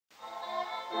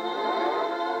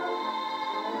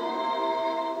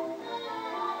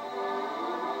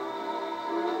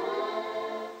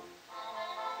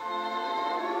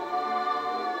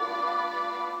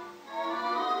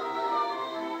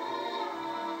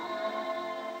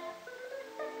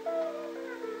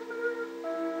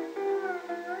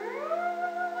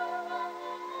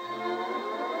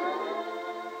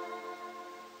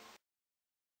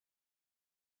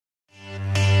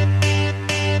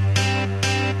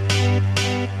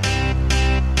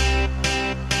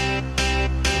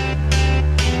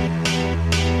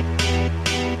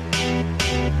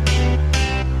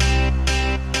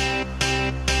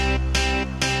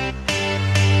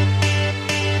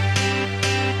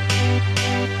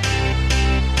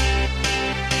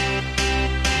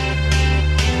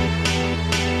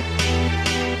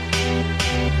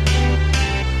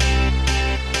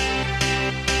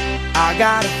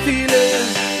got a feeling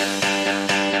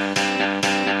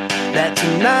that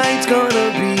tonight's gonna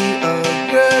be a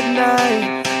good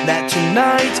night. That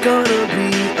tonight's gonna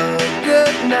be a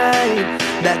good night.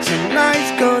 That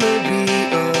tonight's gonna be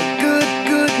a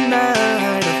good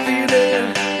night. A feeling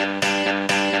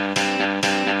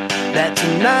that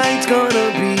tonight's gonna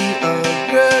be a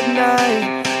good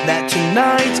night. That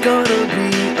tonight's gonna be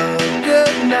a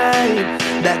good night.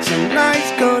 That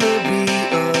tonight's gonna be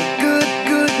a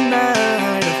good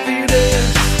night. A feeling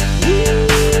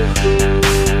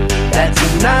that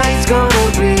tonight's gonna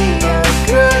be a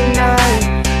good night.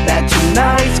 That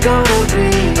tonight's gonna be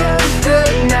a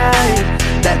good night.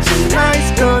 That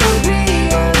tonight's gonna be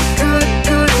a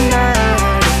good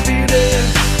night. A feeling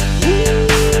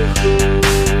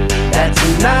that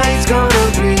tonight's gonna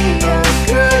be a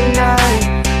good night.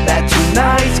 That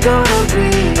tonight's gonna be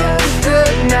a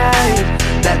good night.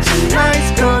 That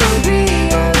tonight's gonna be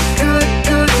a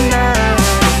good night.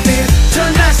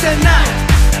 Tonight's the night,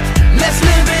 let's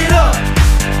live it up.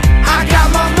 I got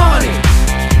my money,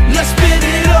 let's spin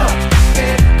it up.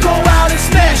 Go out and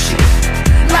smash it,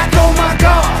 like oh my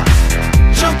God.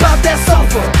 Jump out that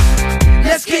sofa,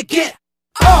 let's kick it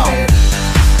off.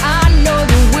 I know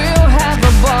that we'll have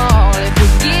a ball if we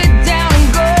get down and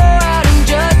go out and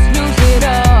just lose it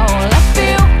all. I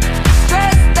feel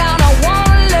stressed out, I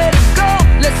wanna let it go.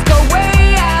 Let's go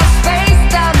way out,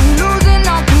 spaced out, and losing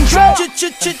all control.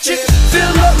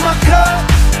 Fill up my cup,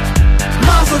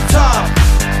 mazel tov.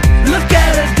 Look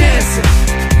at her dancing,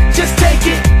 just take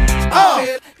it off.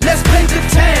 Let's paint the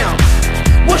town,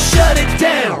 we'll shut it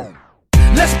down.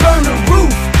 Let's burn the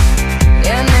roof,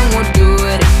 And then we'll do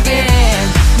it again.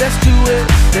 let's do it,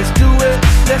 let's do it,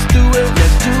 let's do it,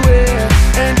 let's do it,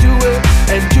 and do it,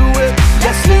 and do it.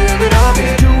 Let's live it up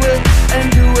and do it, and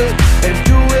do it, and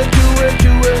do it, do it,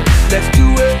 do it. Let's do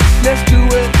it, let's do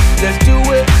it, let's do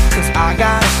it. Cause I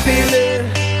got a feeling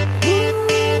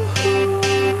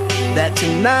that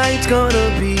tonight's gonna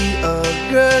be a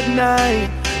good night.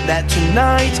 That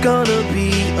tonight's gonna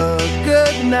be a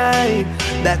good night.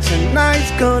 That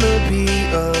tonight's gonna be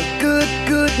a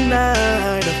good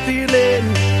night. A feeling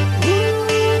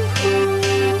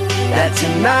that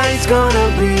tonight's gonna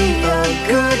be a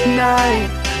good night.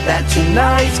 That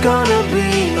tonight's gonna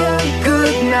be a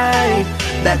good night.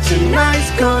 That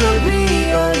tonight's gonna be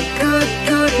a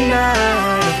good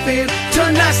night. I feel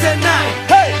tonight's the night.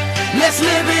 Hey, let's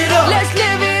live it up. Let's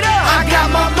live it up. I got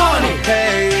my money.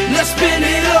 Hey, let's spin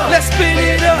it up. Let's spin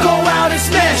it up. Go out and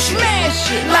smash it.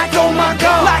 Smash it. Like oh my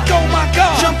God. Like oh my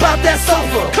God. Jump out that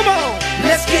sofa. Come on.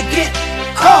 Let's kick it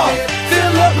off.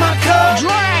 Fill up my cup.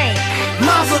 Drink.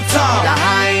 Mazel tov.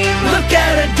 Look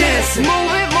at her dancing.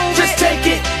 Move it, move Just it. take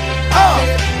it off.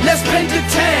 Let's paint the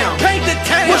town. Paint the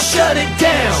town. We'll shut it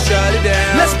down. Shut it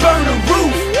down. Let's burn the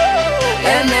roof.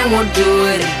 And then we'll do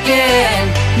it again.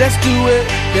 Let's do it.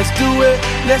 Let's do it.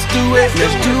 Let's do it.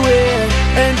 Let's do it.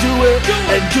 And do it.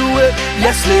 And do it.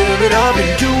 Let's live it up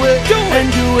and do it. And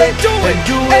do it. And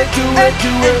do it. Do it.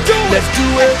 Do it. Let's do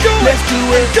it. Let's do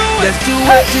it. Let's do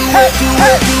it. Do it. Do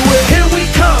it. Do it. Here we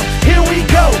come. Here we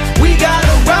go. We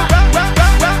gotta rock.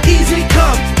 Easy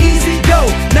come. Easy go.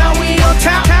 Now we on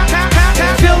top.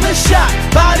 Feel the shot.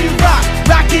 Body rock.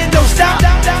 Rockin', don't stop.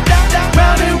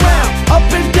 Round and round. Up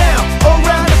and down.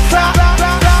 Around the clock.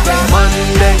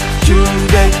 Monday,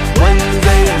 Tuesday,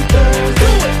 Wednesday, and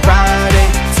Thursday. Friday,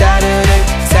 Saturday,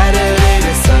 Saturday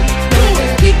to Sunday.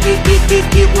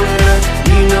 Get with us.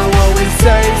 You know what we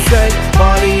say.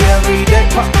 Party every day.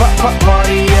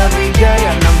 Party every day.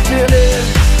 And I'm feeling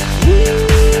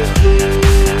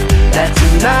that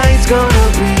tonight's gonna